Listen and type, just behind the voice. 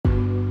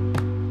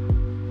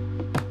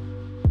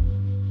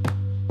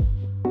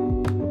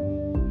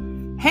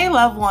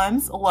loved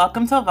ones,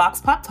 welcome to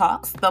Vox Pop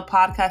Talks, the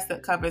podcast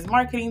that covers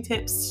marketing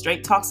tips,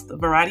 straight talks with a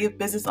variety of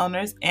business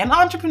owners and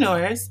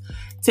entrepreneurs,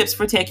 tips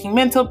for taking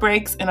mental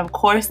breaks, and of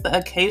course, the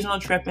occasional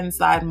trip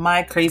inside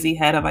my crazy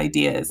head of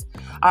ideas.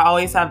 I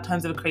always have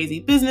tons of crazy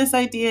business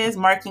ideas,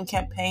 marketing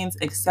campaigns,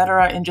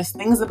 etc., and just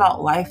things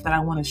about life that I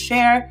want to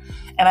share.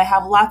 And I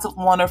have lots of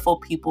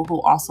wonderful people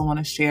who also want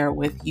to share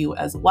with you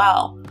as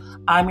well.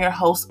 I'm your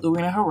host,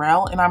 Urina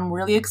Harrell, and I'm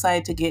really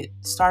excited to get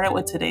started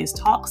with today's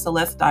talk, so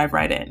let's dive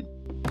right in.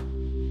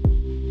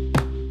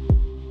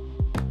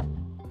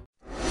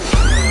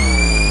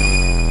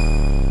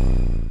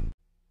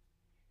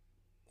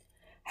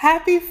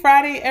 Happy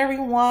Friday,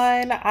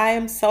 everyone. I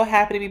am so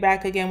happy to be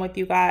back again with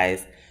you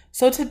guys.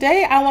 So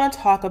today I want to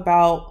talk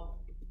about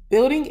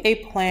building a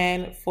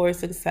plan for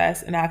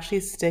success and actually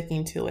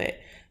sticking to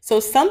it. So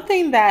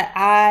something that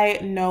I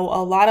know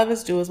a lot of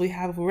us do is we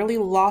have really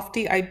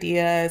lofty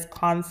ideas,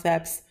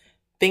 concepts,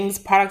 things,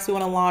 products we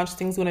want to launch,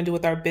 things we want to do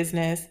with our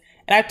business.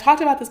 And I've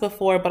talked about this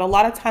before, but a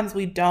lot of times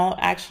we don't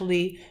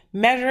actually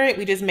measure it.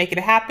 We just make it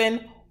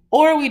happen,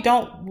 or we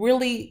don't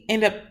really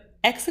end up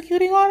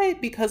executing on it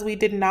because we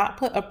did not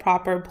put a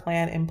proper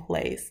plan in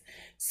place.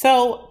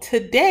 So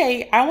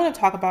today I want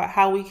to talk about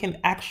how we can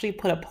actually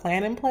put a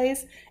plan in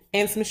place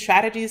and some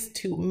strategies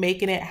to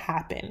making it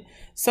happen.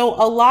 So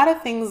a lot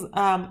of things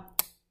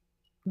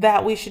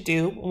that we should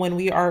do when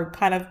we are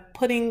kind of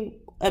putting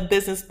a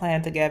business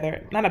plan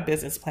together, not a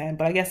business plan,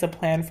 but I guess a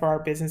plan for our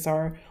business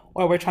or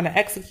we're trying to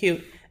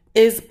execute,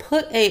 is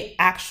put a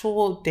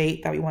actual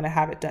date that we want to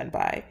have it done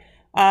by.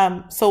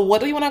 So what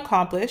do we want to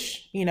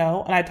accomplish? And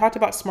I talked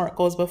about SMART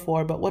goals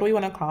before, but what do we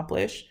want to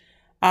accomplish?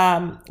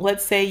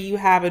 Let's say you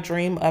have a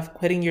dream of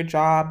quitting your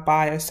job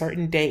by a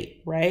certain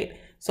date, right?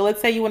 So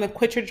let's say you want to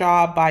quit your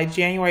job by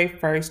January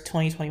 1st,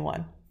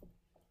 2021.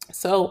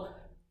 So,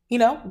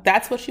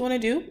 that's what you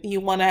want to do. You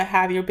want to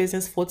have your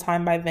business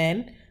full-time by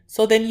then.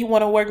 So then you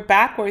want to work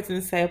backwards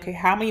and say, okay,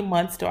 how many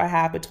months do I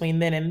have between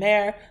then and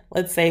there?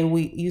 Let's say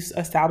you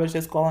establish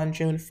this goal on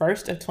June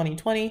 1st of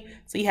 2020.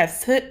 So you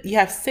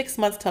have 6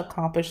 months to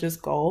accomplish this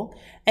goal.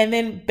 And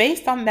then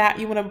based on that,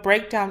 you want to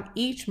break down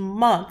each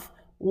month.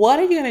 What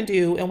are you going to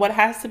do and what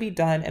has to be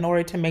done in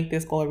order to make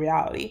this goal a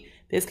reality?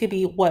 This could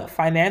be what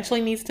financially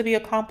needs to be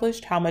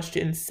accomplished, how much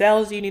in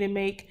sales you need to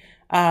make,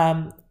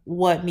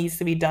 what needs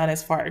to be done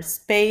as far as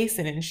space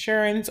and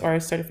insurance or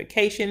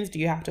certifications. Do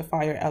you have to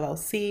file your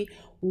LLC?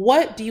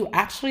 What do you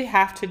actually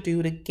have to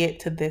do to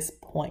get to this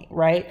point,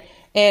 right?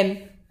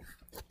 And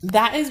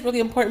that is really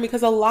important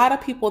because a lot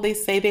of people, they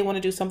say they want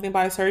to do something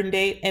by a certain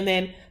date and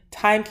then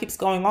time keeps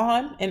going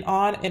on and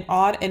on and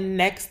on. And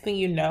next thing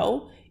you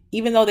know,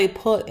 even though they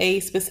put a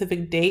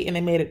specific date and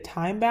they made it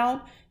time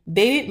bound,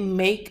 they didn't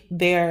make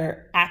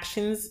their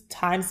actions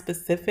time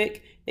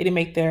specific. They didn't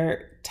make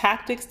their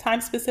tactics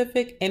time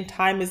specific, and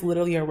time is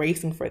literally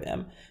erasing for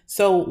them.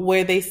 So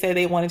where they say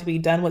they wanted to be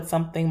done with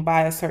something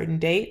by a certain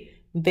date,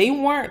 they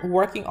weren't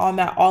working on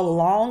that all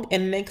along.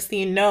 And next thing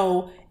you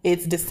know,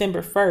 it's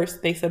December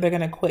 1st. They said they're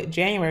going to quit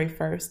January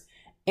 1st.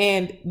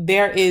 And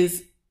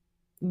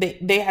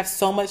they have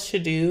so much to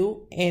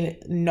do and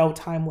no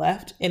time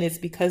left. And it's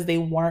because they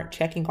weren't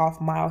checking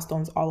off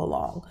milestones all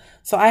along.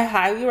 So I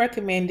highly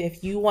recommend,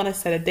 if you want to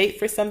set a date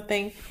for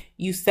something,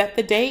 you set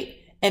the date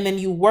and then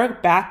you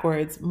work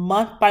backwards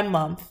month by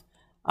month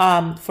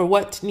for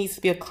what needs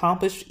to be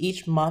accomplished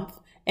each month.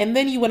 And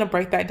then you want to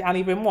break that down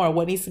even more.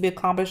 What needs to be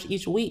accomplished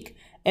each week?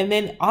 And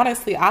then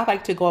honestly, I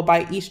like to go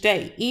by each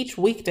day, each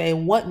weekday,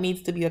 what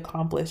needs to be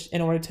accomplished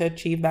in order to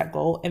achieve that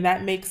goal. And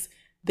that makes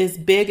this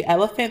big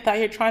elephant that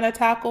you're trying to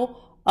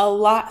tackle a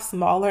lot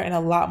smaller and a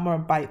lot more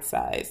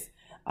bite-sized.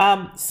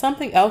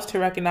 Something else to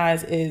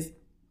recognize is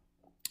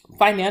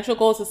financial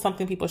goals is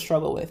something people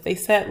struggle with. They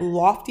set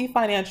lofty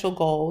financial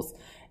goals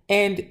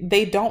and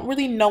they don't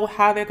really know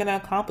how they're going to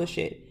accomplish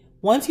it.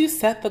 Once you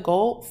set the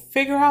goal,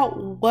 figure out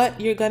what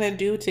you're going to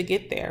do to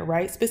get there,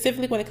 right?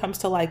 Specifically when it comes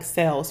to like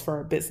sales for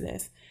a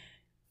business.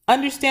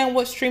 Understand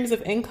what streams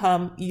of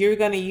income you're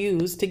going to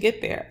use to get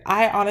there.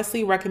 I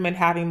honestly recommend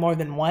having more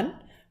than one,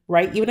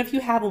 right? Even if you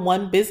have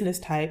one business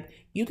type,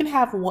 you can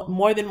have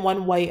more than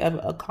one way of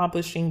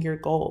accomplishing your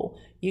goal.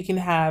 You can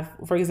have,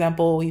 for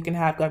example, you can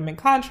have government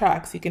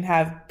contracts, you can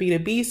have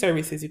B2B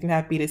services, you can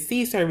have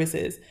B2C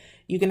services,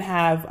 you can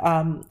have,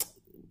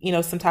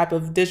 some type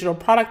of digital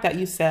product that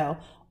you sell,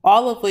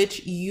 all of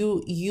which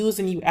you use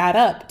and you add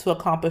up to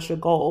accomplish a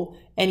goal.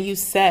 And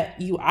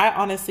I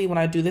honestly, when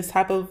I do this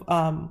type of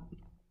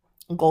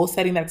goal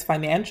setting that's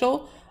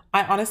financial,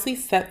 I honestly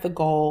set the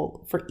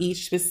goal for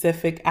each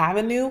specific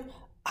avenue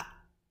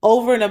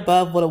over and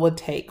above what it would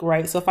take,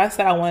 right? So if I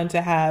said I wanted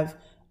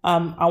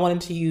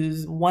to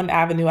use one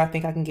avenue, I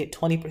think I can get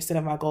 20%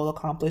 of my goal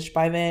accomplished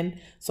by then.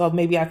 So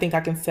maybe I think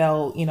I can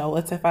sell,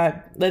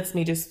 let's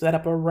me just set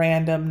up a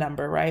random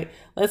number, right?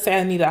 Let's say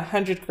I need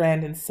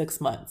 $100,000 in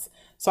 6 months.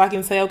 So I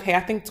can say, okay, I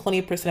think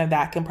 20% of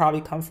that can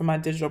probably come from my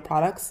digital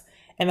products.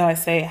 And then I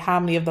say, how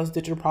many of those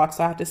digital products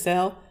I have to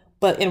sell?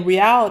 But in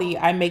reality,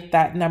 I make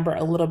that number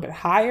a little bit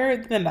higher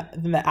than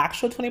the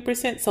actual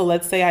 20%. So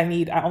let's say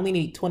I only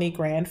need 20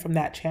 grand from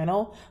that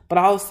channel, but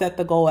I'll set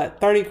the goal at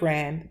 30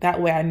 grand.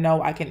 That way I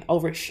know I can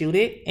overshoot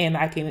it and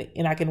I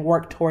can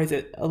work towards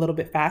it a little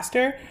bit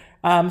faster.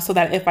 So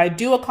that if I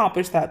do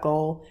accomplish that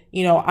goal,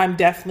 I'm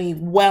definitely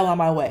well on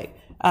my way.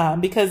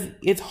 Because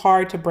it's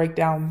hard to break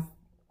down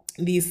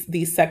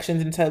these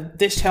sections into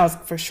this channel's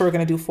for sure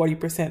going to do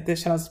 40%.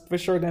 This channel's for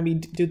sure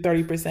going to do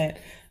 30%,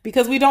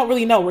 because we don't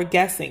really know. We're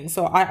guessing.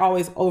 So I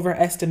always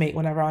overestimate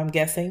whenever I'm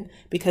guessing,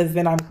 because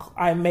then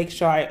I make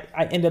sure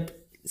I end up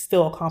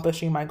still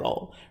accomplishing my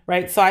goal,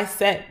 right? So I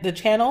set the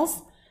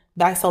channels,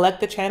 I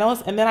select the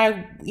channels, and then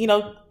I,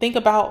 think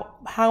about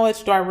how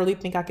much do I really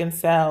think I can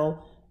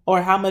sell,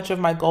 or how much of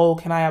my goal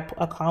can I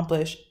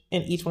accomplish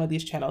in each one of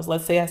these channels.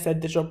 Let's say I said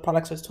digital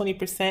products was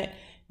 20%.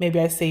 Maybe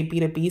I say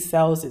B2B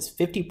sales is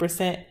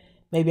 50%.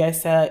 Maybe I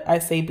say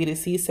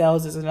B2C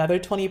sales is another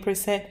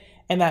 20%.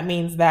 And that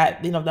means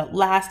that, the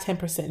last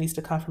 10% needs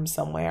to come from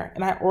somewhere.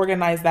 And I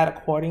organize that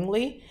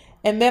accordingly.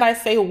 And then I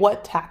say,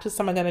 what tactics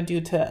am I going to do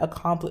to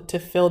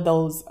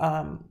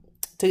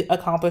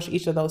accomplish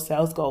each of those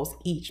sales goals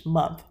each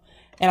month?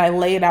 And I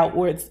lay it out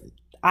where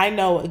I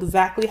know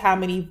exactly how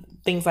many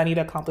things I need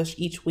to accomplish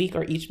each week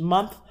or each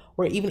month,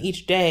 or even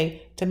each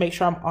day, to make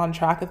sure I'm on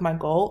track with my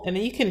goal. And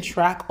then you can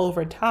track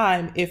over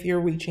time if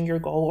you're reaching your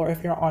goal or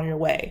if you're on your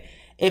way.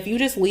 If you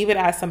just leave it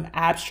as some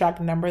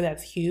abstract number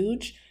that's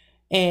huge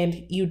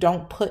and you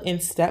don't put in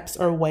steps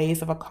or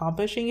ways of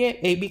accomplishing it,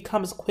 it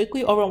becomes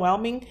quickly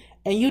overwhelming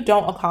and you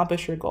don't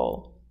accomplish your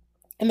goal.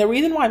 And the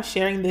reason why I'm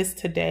sharing this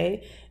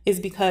today is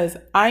because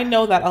I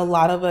know that a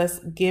lot of us,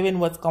 given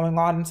what's going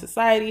on in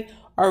society,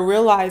 are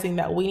realizing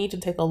that we need to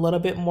take a little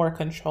bit more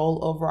control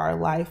over our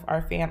life,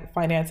 our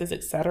finances,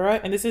 etc.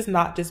 And this is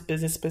not just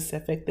business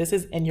specific. This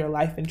is in your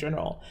life in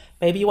general.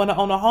 Maybe you want to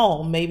own a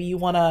home. Maybe you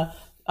want to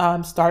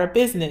start a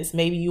business.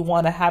 Maybe you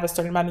want to have a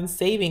certain amount in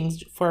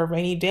savings for a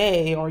rainy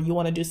day, or you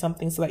want to do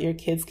something so that your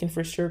kids can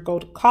for sure go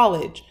to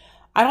college.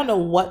 I don't know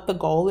what the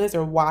goal is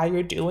or why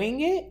you're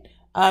doing it.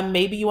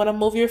 Maybe you want to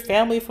move your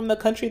family from the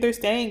country they're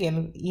staying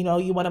in.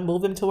 You want to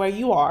move them to where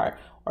you are.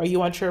 Or you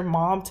want your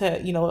mom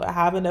to,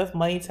 have enough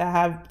money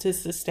to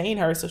sustain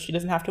her so she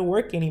doesn't have to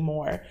work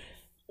anymore.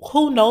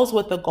 Who knows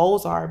what the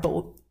goals are,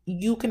 but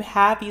you can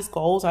have these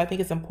goals. I think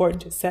it's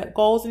important to set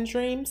goals and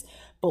dreams,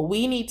 but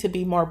we need to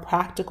be more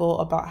practical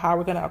about how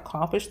we're going to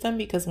accomplish them,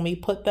 because when we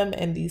put them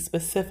in these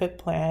specific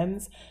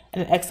plans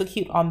and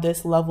execute on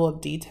this level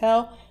of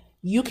detail,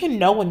 you can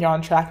know when you're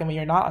on track and when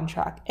you're not on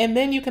track. And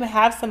then you can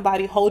have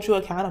somebody hold you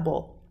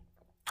accountable.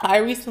 I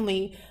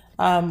recently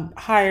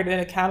hired an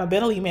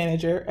accountability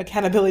manager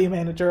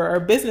or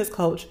a business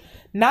coach.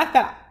 Not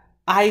that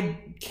I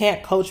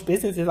can't coach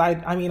businesses.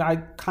 I mean, I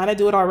kind of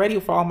do it already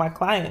for all my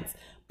clients,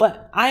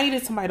 but I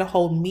needed somebody to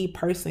hold me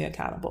personally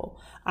accountable.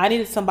 I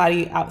needed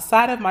somebody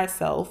outside of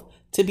myself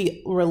to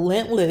be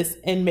relentless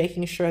in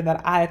making sure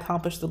that I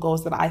accomplish the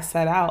goals that I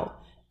set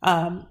out.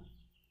 And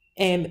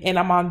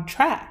I'm on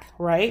track,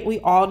 right?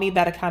 We all need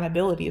that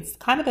accountability. It's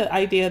kind of the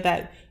idea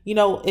that,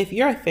 if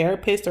you're a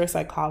therapist or a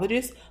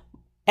psychologist,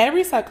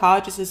 every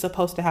psychologist is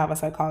supposed to have a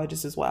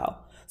psychologist as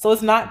well. So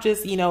it's not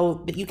just,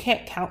 that you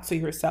can't counsel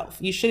yourself.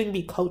 You shouldn't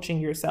be coaching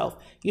yourself.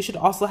 You should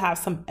also have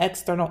some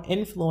external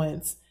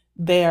influence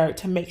there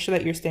to make sure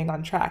that you're staying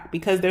on track,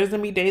 because there's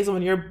going to be days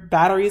when your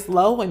battery is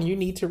low and you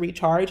need to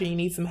recharge and you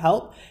need some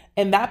help.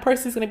 And that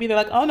person's going to be there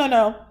like, oh,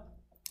 no,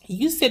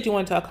 you said you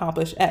wanted to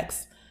accomplish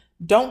X.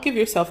 Don't give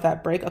yourself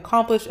that break.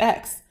 Accomplish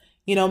X.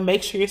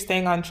 Make sure you're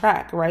staying on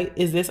track, right?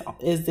 Is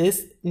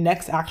this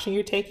next action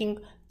you're taking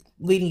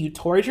leading you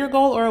towards your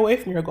goal or away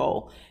from your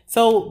goal?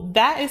 So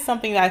that is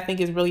something that I think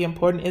is really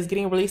important, is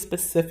getting really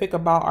specific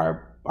about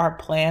our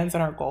plans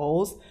and our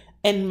goals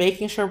and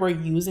making sure we're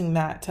using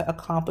that to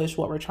accomplish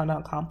what we're trying to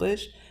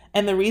accomplish.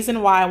 And the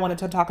reason why I wanted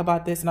to talk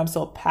about this and I'm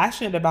so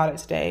passionate about it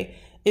today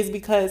is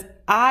because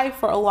I,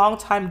 for a long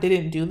time,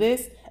 didn't do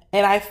this,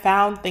 and I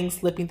found things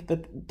slipping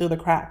through the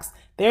cracks.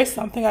 There's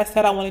something I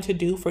said I wanted to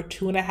do for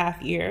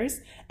 2.5 years,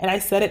 and I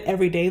said it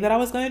every day that I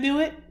was going to do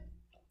it.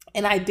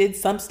 And I did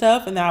some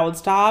stuff and then I would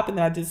stop, and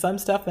then I did some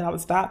stuff and I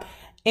would stop.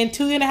 And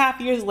 2.5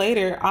 years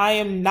later, I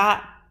am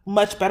not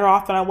much better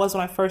off than I was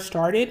when I first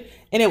started.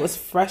 And it was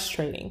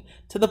frustrating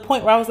to the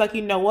point where I was like,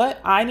 you know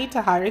what? I need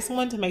to hire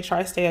someone to make sure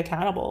I stay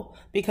accountable,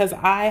 because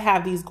I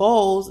have these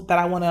goals that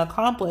I want to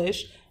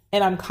accomplish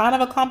and I'm kind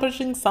of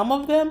accomplishing some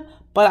of them,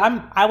 but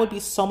I would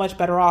be so much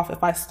better off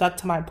if I stuck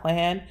to my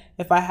plan,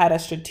 if I had a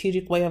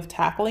strategic way of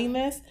tackling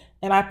this,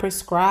 and I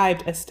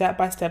prescribed a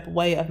step-by-step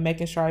way of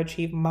making sure I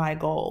achieve my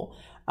goal.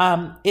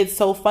 It's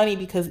so funny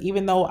because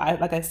even though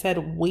like I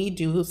said, we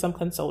do some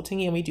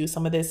consulting and we do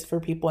some of this for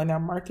people in their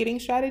marketing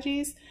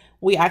strategies,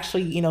 we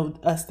actually,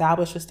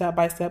 establish a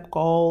step-by-step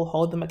goal,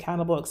 hold them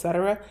accountable,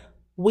 etc.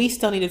 We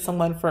still needed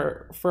someone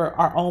for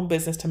our own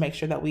business to make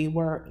sure that we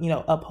were,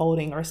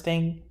 upholding or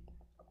staying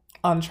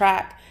on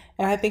track.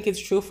 And I think it's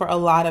true for a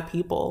lot of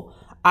people.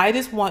 I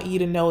just want you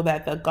to know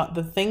that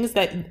the things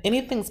that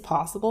anything's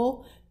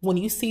possible. When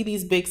you see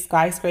these big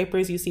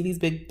skyscrapers, you see these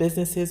big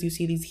businesses, you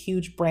see these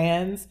huge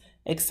brands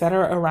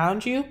etc.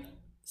 around you,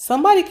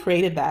 somebody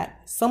created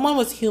that. Someone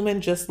was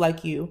human just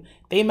like you.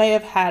 They may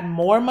have had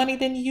more money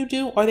than you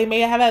do, or they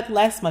may have had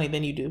less money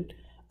than you do.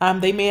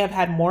 They may have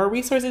had more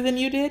resources than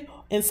you did.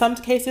 In some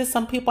cases,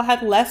 some people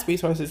had less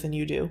resources than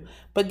you do.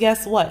 But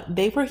guess what?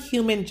 They were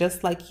human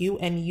just like you,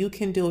 and you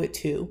can do it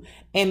too.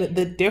 And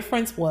the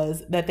difference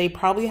was that they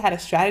probably had a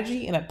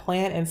strategy and a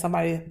plan and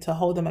somebody to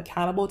hold them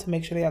accountable to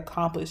make sure they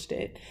accomplished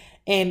it.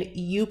 And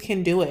you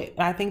can do it.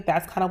 And I think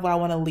that's kind of what I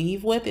want to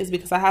leave with, is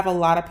because I have a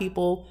lot of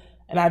people,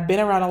 and I've been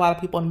around a lot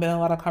of people and been in a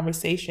lot of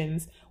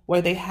conversations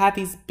where they have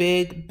these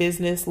big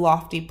business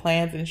lofty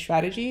plans and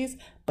strategies,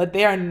 but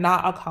they are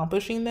not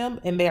accomplishing them,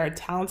 and they are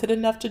talented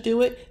enough to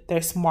do it.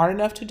 They're smart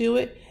enough to do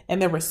it,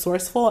 and they're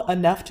resourceful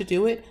enough to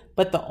do it.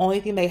 But the only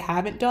thing they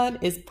haven't done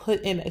is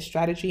put in a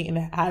strategy and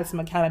have some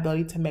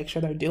accountability to make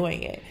sure they're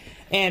doing it.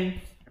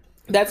 And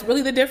that's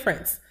really the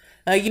difference.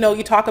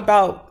 You talk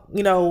about,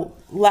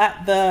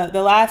 the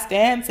Last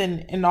Dance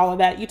and all of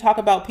that. You talk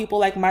about people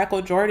like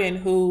Michael Jordan,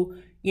 who,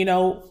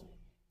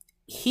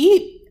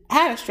 he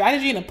had a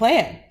strategy and a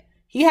plan.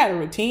 He had a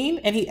routine,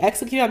 and he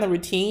executed on the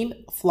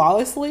routine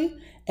flawlessly,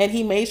 and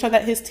he made sure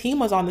that his team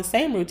was on the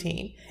same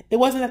routine. It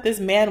wasn't that this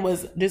man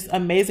was just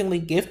amazingly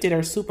gifted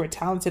or super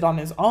talented on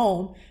his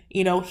own.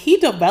 He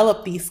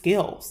developed these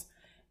skills,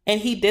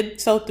 and he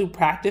did so through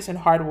practice and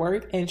hard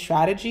work and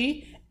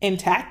strategy and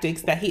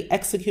tactics that he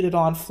executed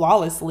on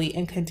flawlessly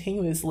and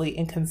continuously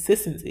and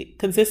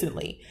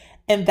consistently.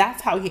 And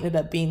that's how he ended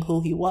up being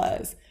who he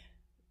was.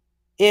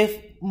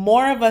 If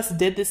more of us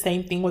did the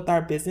same thing with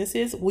our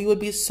businesses, we would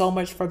be so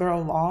much further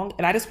along.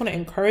 And I just want to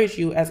encourage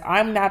you, as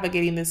I'm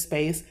navigating this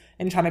space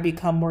and trying to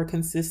become more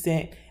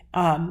consistent,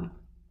 and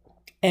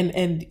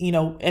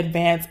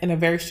advance in a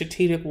very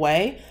strategic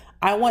way.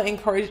 I want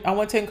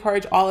to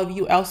encourage all of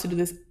you else to do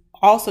this,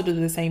 also do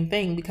the same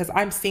thing, because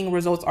I'm seeing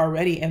results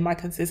already, and my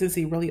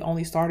consistency really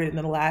only started in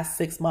the last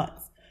 6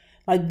 months.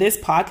 Like this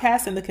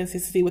podcast and the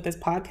consistency with this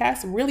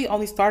podcast really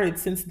only started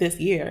since this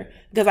year,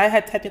 because I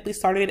had technically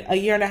started a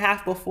year and a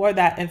half before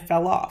that and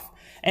fell off.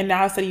 And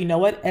now I said, you know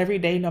what, every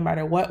day, no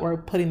matter what, we're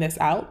putting this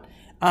out.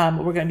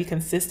 We're going to be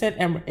consistent,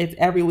 and it's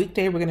every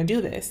weekday we're going to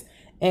do this.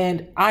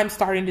 And I'm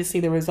starting to see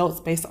the results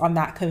based on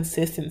that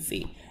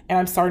consistency. And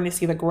I'm starting to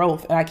see the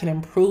growth, and I can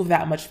improve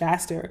that much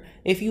faster.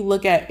 If you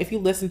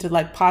listen to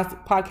like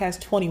podcast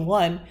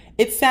 21,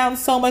 it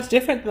sounds so much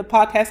different than the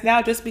podcast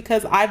now, just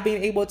because I've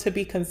been able to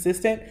be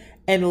consistent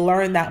and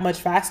learn that much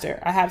faster.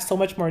 I have so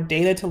much more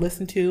data to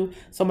listen to,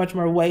 so much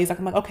more ways.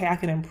 I'm like, okay, I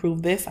can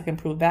improve this, I can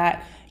improve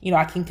that.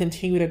 I can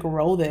continue to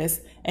grow this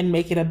and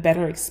make it a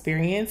better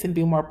experience and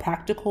be more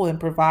practical and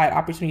provide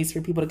opportunities for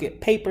people to get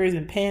papers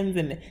and pens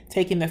and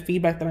taking the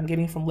feedback that I'm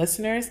getting from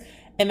listeners.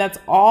 And that's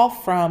all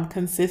from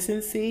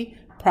consistency,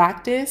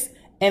 practice,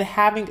 and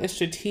having a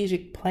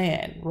strategic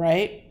plan,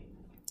 right?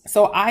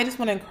 So I just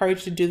want to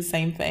encourage you to do the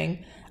same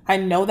thing. I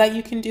know that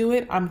you can do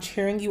it. I'm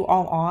cheering you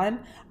all on.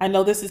 I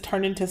know this has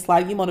turned into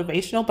slightly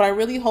motivational, but I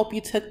really hope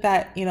you took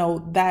that,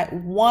 that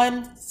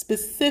one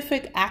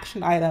specific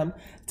action item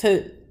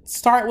to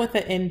start with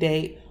the end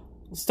date,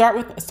 start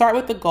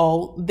with the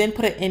goal, then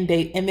put an end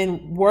date, and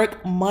then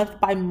work month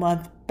by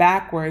month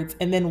backwards,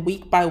 and then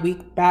week by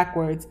week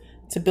backwards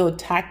to build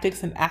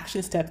tactics and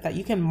action steps that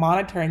you can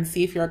monitor and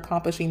see if you're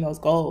accomplishing those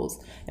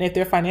goals. And if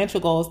they're financial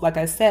goals, like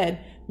I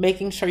said,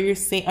 making sure you're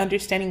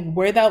understanding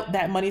where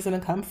that money's going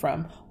to come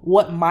from.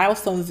 What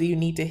milestones do you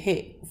need to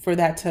hit for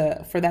that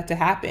to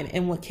happen?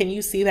 And can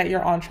you see that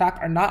you're on track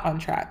or not on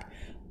track?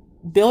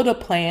 Build a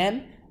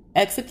plan,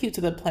 execute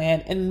to the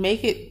plan, and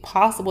make it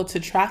possible to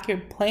track your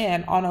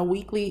plan on a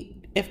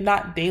weekly, if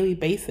not daily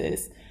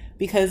basis,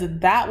 because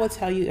that will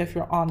tell you if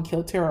you're on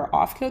kilter or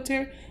off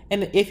kilter.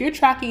 And if you're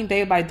tracking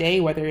day by day,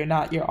 whether or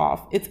not you're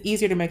off, it's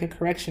easier to make a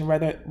correction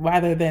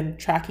rather than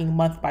tracking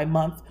month by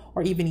month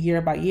or even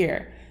year by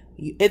year.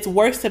 It's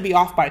worse to be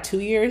off by 2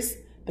 years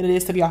than it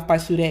is to be off by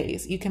 2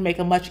 days. You can make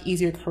a much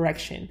easier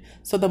correction.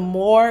 So the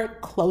more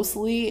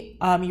closely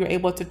you're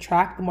able to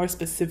track, the more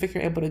specific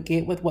you're able to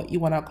get with what you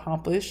want to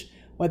accomplish,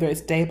 whether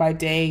it's day by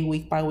day,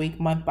 week by week,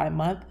 month by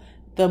month,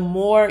 the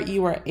more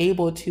you are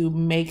able to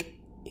make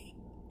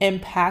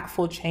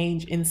impactful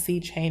change and see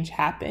change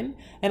happen.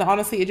 And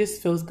honestly, it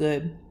just feels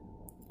good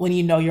when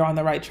you know you're on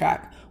the right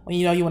track, when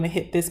you know you want to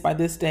hit this by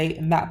this date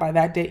and that by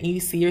that date, and you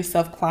see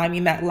yourself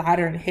climbing that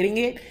ladder and hitting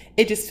it.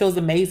 It just feels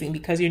amazing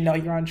because you know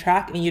you're on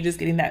track, and you're just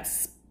getting that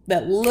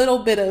little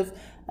bit of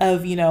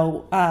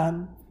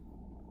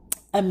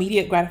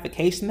immediate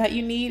gratification that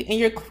you need, and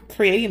you're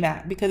creating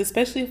that. Because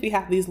especially if we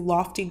have these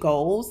lofty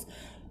goals,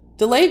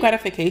 delayed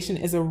gratification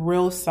is a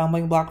real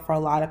stumbling block for a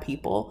lot of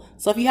people.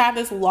 So if you have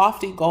this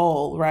lofty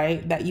goal,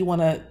 right, that you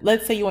want to,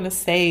 let's say you want to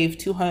save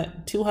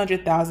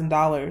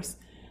 $200,000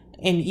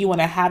 and you want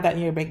to have that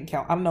in your bank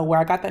account. I don't know where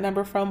I got that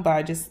number from, but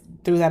I just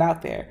threw that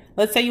out there.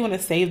 Let's say you want to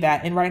save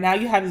that, and right now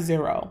you have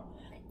zero.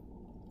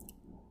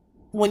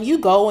 When you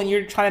go and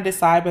you're trying to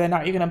decide whether or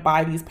not you're going to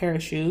buy these pair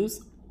of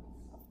shoes,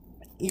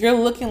 you're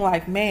looking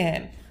like,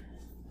 man,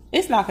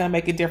 it's not going to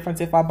make a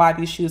difference if I buy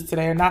these shoes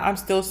today or not. I'm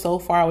still so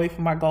far away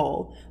from my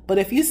goal. But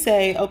if you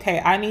say, okay,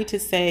 I need to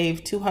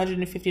save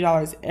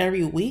 $250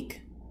 every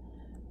week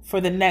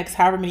for the next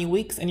however many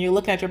weeks, and you're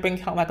looking at your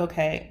bank account like,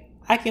 okay,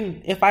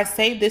 if I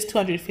save this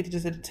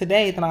 $250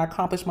 today, then I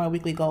accomplish my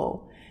weekly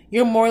goal.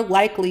 You're more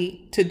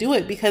likely to do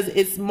it because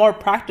it's more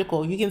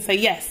practical. You can say,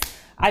 yes,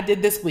 I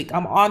did this week.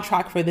 I'm on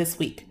track for this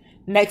week.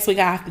 Next week,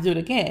 I have to do it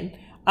again.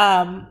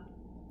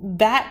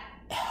 That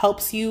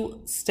helps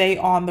you stay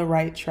on the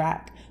right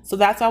track. So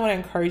that's what I want to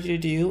encourage you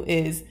to do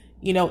is,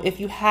 if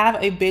you have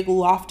a big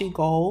lofty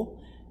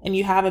goal and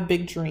you have a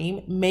big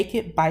dream, make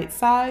it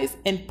bite-sized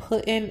and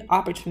put in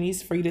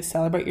opportunities for you to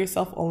celebrate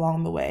yourself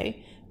along the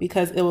way,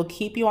 because it will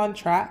keep you on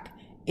track.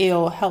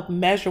 It'll help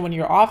measure when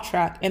you're off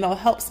track, and it'll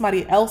help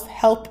somebody else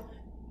help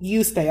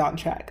you stay on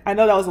track. I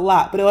know that was a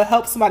lot, but it'll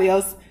help somebody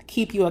else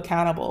keep you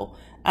accountable.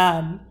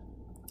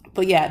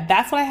 But yeah,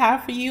 that's what I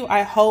have for you.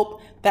 I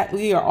hope that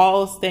we are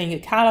all staying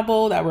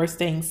accountable, that we're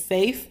staying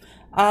safe,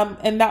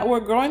 and that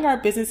we're growing our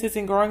businesses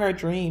and growing our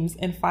dreams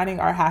and finding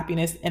our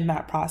happiness in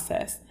that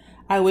process.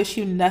 I wish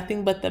you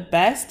nothing but the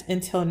best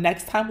until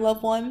next time,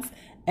 loved ones,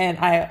 and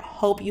I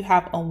hope you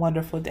have a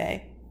wonderful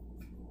day.